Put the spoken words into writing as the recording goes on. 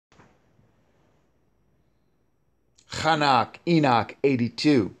Chanakh, Enoch,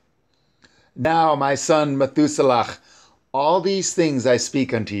 82. Now, my son Methuselah, all these things I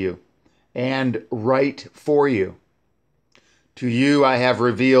speak unto you, and write for you. To you I have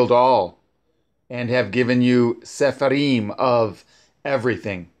revealed all, and have given you sepharim of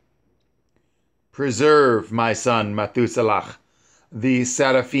everything. Preserve, my son Methuselah, the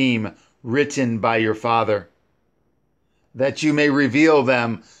seraphim written by your father, that you may reveal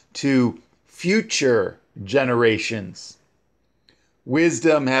them to future generations.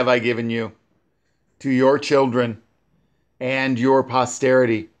 Wisdom have I given you to your children and your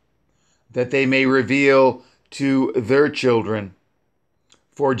posterity, that they may reveal to their children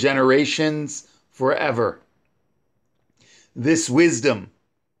for generations forever this wisdom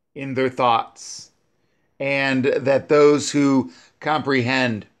in their thoughts, and that those who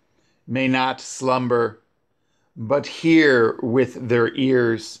comprehend may not slumber, but hear with their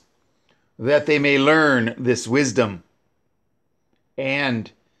ears, that they may learn this wisdom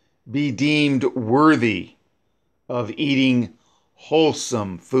and be deemed worthy of eating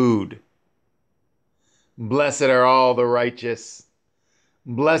wholesome food. Blessed are all the righteous.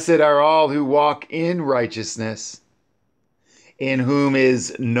 Blessed are all who walk in righteousness, in whom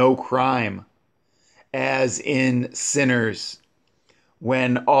is no crime, as in sinners,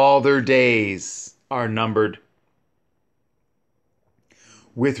 when all their days are numbered.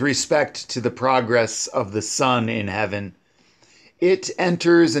 With respect to the progress of the sun in heaven, it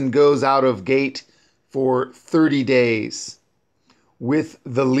enters and goes out of gate for 30 days, with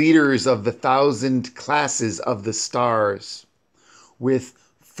the leaders of the 1,000 classes of the stars, with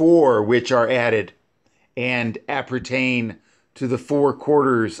 4 which are added, and appertain to the 4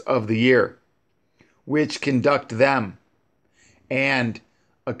 quarters of the year, which conduct them, and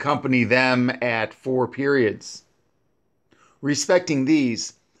accompany them at 4 periods. Respecting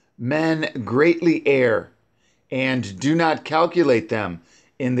these, men greatly err, and do not calculate them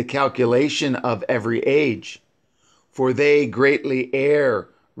in the calculation of every age, for they greatly err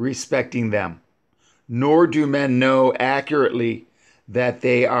respecting them, nor do men know accurately that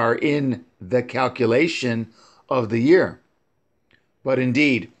they are in the calculation of the year. But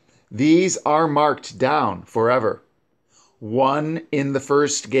indeed, these are marked down forever, 1 in the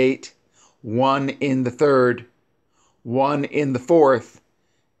 1st gate, 1 in the 3rd, 1 in the 4th,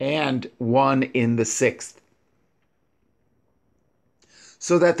 and 1 in the 6th.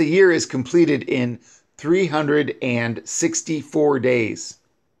 So that the year is completed in 364 days.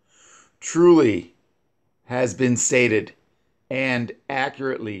 Truly has been stated, and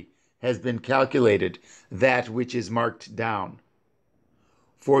accurately has been calculated, that which is marked down.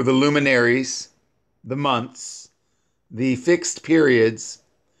 For the luminaries, the months, the fixed periods,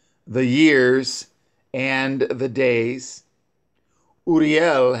 the years, and the days,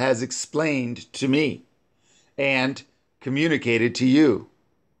 Uriel has explained to me, and communicated to you,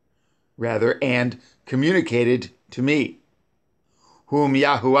 and communicated to me, whom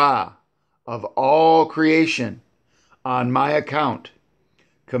Yahuwah of all creation, on my account,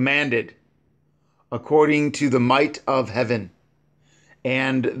 commanded, according to the might of heaven,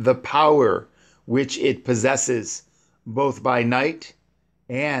 and the power which it possesses, both by night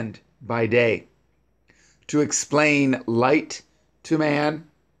and by day, to explain light to man,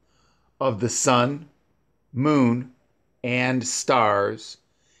 of the sun, moon, and stars,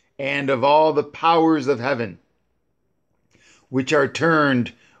 and of all the powers of heaven, which are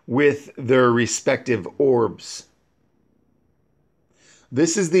turned with their respective orbs.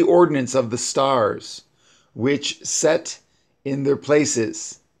 This is the ordinance of the stars, which set in their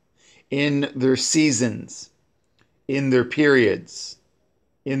places, in their seasons, in their periods,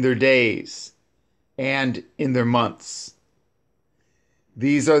 in their days, and in their months.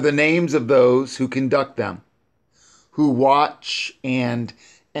 These are the names of those who conduct them, who watch and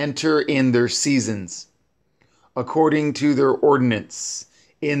enter in their seasons, according to their ordinance,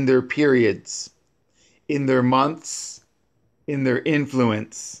 in their periods, in their months, in their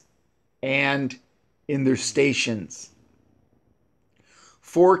influence, and in their stations.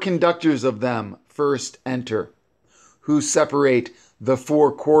 4 conductors of them first enter, who separate the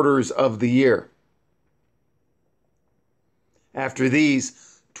 4 quarters of the year. After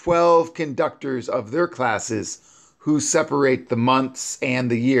these, 12 conductors of their classes, who separate the months and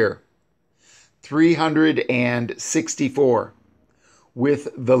the year, 364, with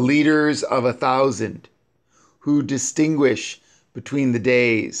the leaders of 1,000, who distinguish between the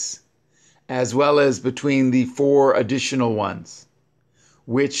days, as well as between the 4 additional ones,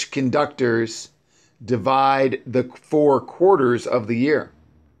 which conductors divide the 4 quarters of the year.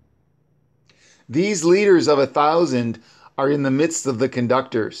 These leaders of 1,000 are in the midst of the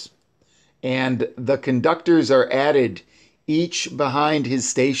conductors, and the conductors are added, each behind his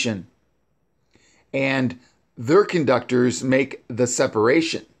station, and their conductors make the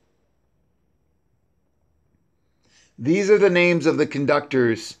separation. These are the names of the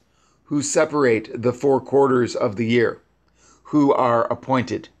conductors who separate the 4 quarters of the year, who are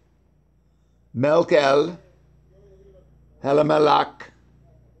appointed: Melkel, Helamelach,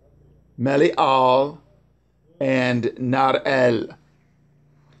 Melial, and Narel.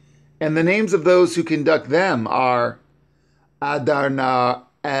 And the names of those who conduct them are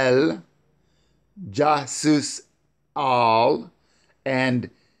Adarnael, Jasus Al, and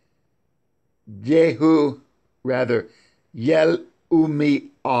Yelumial.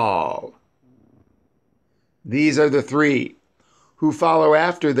 These are the 3 who follow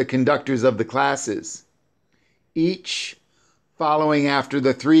after the conductors of the classes, each following after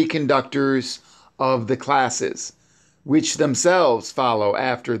the 3 conductors of the classes, which themselves follow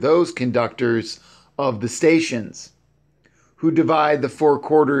after those conductors of the stations, who divide the 4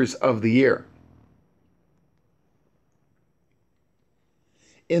 quarters of the year.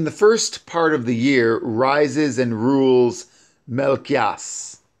 In the first part of the year rises and rules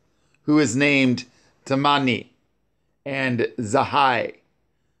Melchias, who is named Tamani, and Zahai,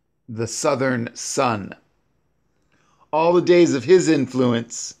 the southern sun. All the days of his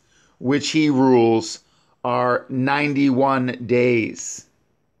influence, which he rules, are 91 days.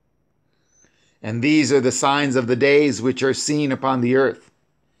 And these are the signs of the days which are seen upon the earth.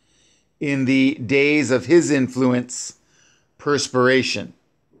 In the days of his influence, perspiration,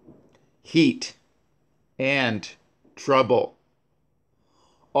 heat, and trouble.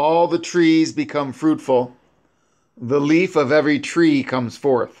 All the trees become fruitful. The leaf of every tree comes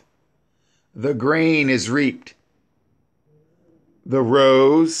forth. The grain is reaped. The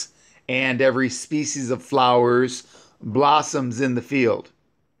rose and every species of flowers blossoms in the field,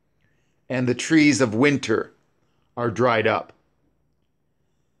 and the trees of winter are dried up.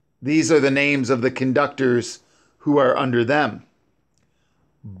 These are the names of the conductors who are under them: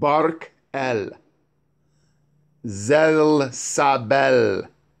 Baruch El, Zelzabel,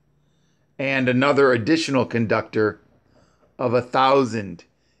 and another additional conductor of 1,000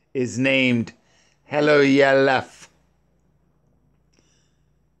 is named HalleluYAH.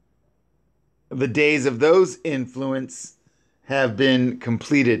 The days of those influence have been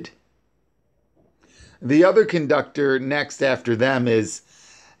completed. The other conductor next after them is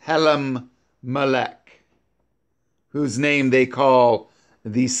Helamelech, whose name they call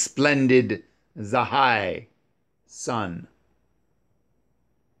the splendid Zahai, sun.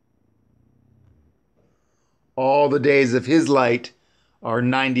 All the days of his light are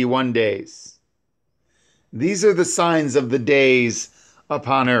 91 days. These are the signs of the days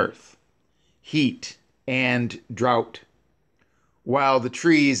upon earth: heat and drought, while the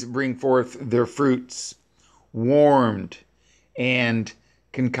trees bring forth their fruits, warmed and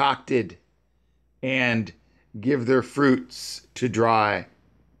concocted, and give their fruits to dry.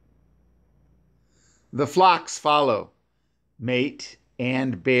 The flocks follow, mate,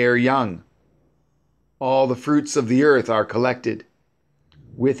 and bear young. All the fruits of the earth are collected,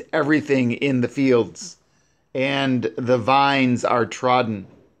 with everything in the fields, and the vines are trodden.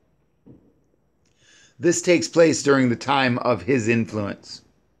 This takes place during the time of his influence.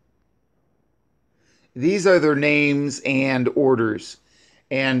 These are their names and orders,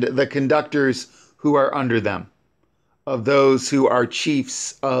 and the conductors who are under them, of those who are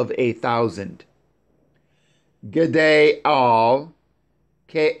chiefs of 1,000. Gedal,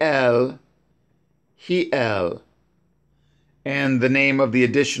 Kael, Hiel, and the name of the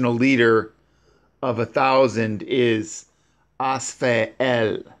additional leader of 1,000 is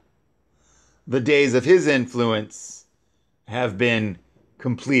Asphael. The days of his influence have been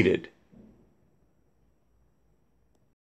completed.